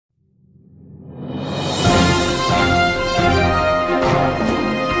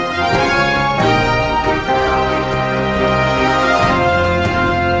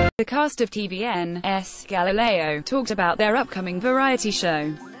cast of TVN's Galileo talked about their upcoming variety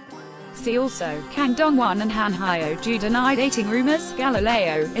show. See also, Kang Dong-won and Han Hyo-ju deny dating rumors.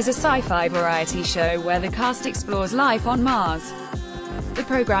 Galileo is a sci-fi variety show where the cast explores life on Mars. The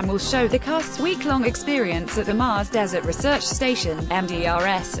program will show the cast's week-long experience at the Mars Desert Research Station,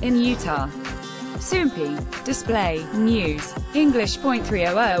 MDRS, in Utah. Soompi. Display, News. English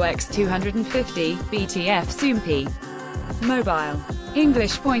 .300x250, BTF Soompi. Mobile.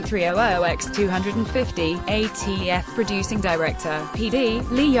 English .300x250, ATF Producing Director, PD,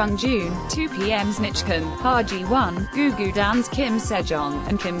 Lee Young-jun, 2 PM's Nichkhun, Ha Ji-won, Gugu Dan's Kim Sejeong,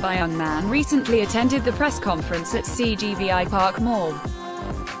 and Kim Byung-man recently attended the press conference at CGVI Park Mall.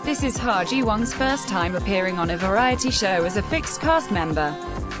 This is Ha Ji-won's first time appearing on a variety show as a fixed cast member.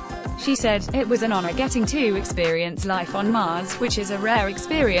 She said, "It was an honor getting to experience life on Mars, which is a rare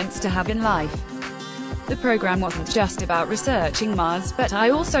experience to have in life. The program wasn't just about researching Mars, but I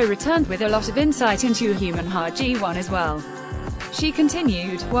also returned with a lot of insight into human Ha Ji-won as well." She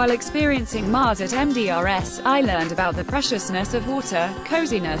continued, "While experiencing Mars at MDRS, I learned about the preciousness of water,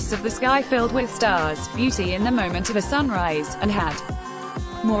 coziness of the sky filled with stars, beauty in the moment of a sunrise, and had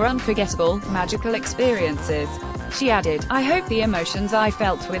more unforgettable, magical experiences." She added, "I hope the emotions I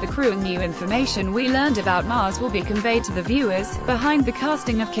felt with the crew and new information we learned about Mars will be conveyed to the viewers." Behind the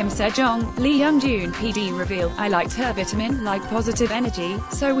casting of Kim Sejeong, Lee Young-jun PD revealed, "I liked her vitamin-like positive energy,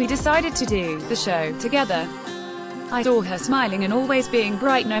 so we decided to do the show together. I saw her smiling and always being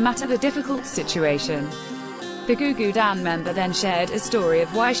bright no matter the difficult situation." The Gugu Dan member then shared a story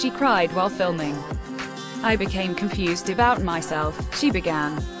of why she cried while filming. "I became confused about myself," she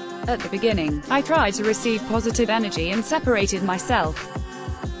began. "At the beginning, I tried to receive positive energy and separated myself.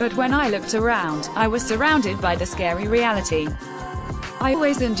 But when I looked around, I was surrounded by the scary reality. I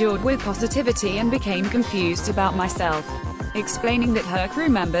always endured with positivity and became confused about myself." Explaining that her crew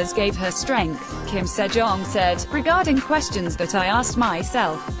members gave her strength, Kim Sejeong said, "Regarding questions that I asked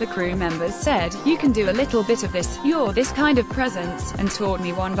myself, the crew members said, 'You can do a little bit of this, you're this kind of presence,' and taught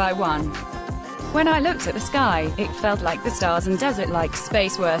me one by one. When I looked at the sky, it felt like the stars and desert-like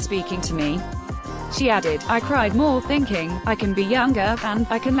space were speaking to me." She added, "I cried more thinking, I can be younger, and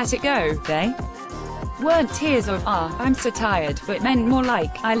I can let it go. They weren't tears of, I'm so tired, but meant more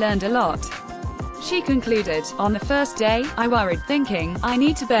like, I learned a lot." She concluded, "On the first day, I worried thinking, I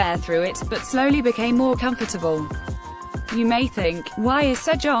need to bear through it, but slowly became more comfortable. You may think, why is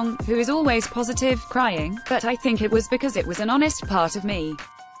Sejeong, who is always positive, crying? But I think it was because it was an honest part of me.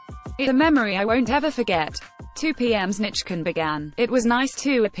 It's a memory I won't ever forget." 2 PM's Nichkhun began, "It was nice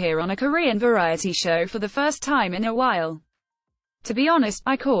to appear on a Korean variety show for the first time in a while. To be honest,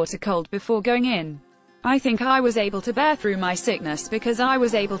 I caught a cold before going in. I think I was able to bear through my sickness because I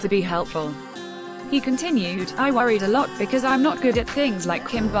was able to be helpful." He continued, "I worried a lot because I'm not good at things like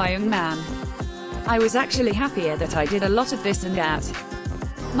Kim Byung-man. I was actually happier that I did a lot of this and that.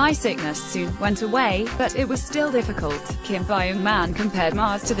 My sickness soon went away, but it was still difficult." Kim Byung-man compared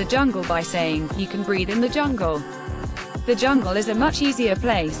Mars to the jungle by saying, "You can breathe in the jungle. The jungle is a much easier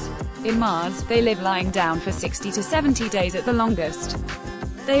place. In Mars, they live lying down for 60 to 70 days at the longest.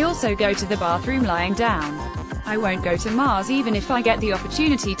 They also go to the bathroom lying down. I won't go to Mars even if I get the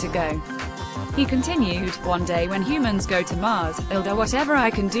opportunity to go." He continued, "One day when humans go to Mars, I'll do whatever I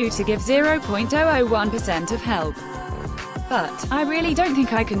can do to give 0.001% of help. But I really don't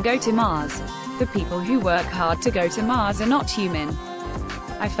think I can go to Mars. The people who work hard to go to Mars are not human.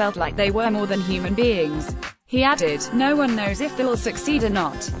 I felt like they were more than human beings." He added, "No one knows if they'll succeed or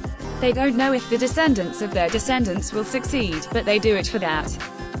not. They don't know if the descendants of their descendants will succeed, but they do it for that.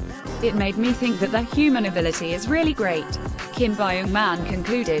 It made me think that the human ability is really great." Kim Byung-man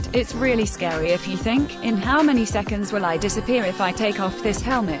concluded, "It's really scary if you think, in how many seconds will I disappear if I take off this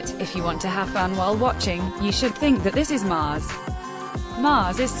helmet? If you want to have fun while watching, you should think that this is Mars.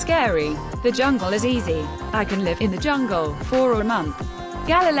 Mars is scary. The jungle is easy. I can live in the jungle for a month."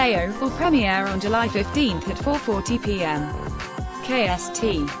 Galileo will premiere on July 15th at 4:40 p.m.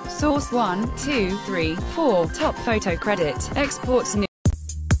 KST. Source 1, 2, 3, 4. Top photo credit. Exports.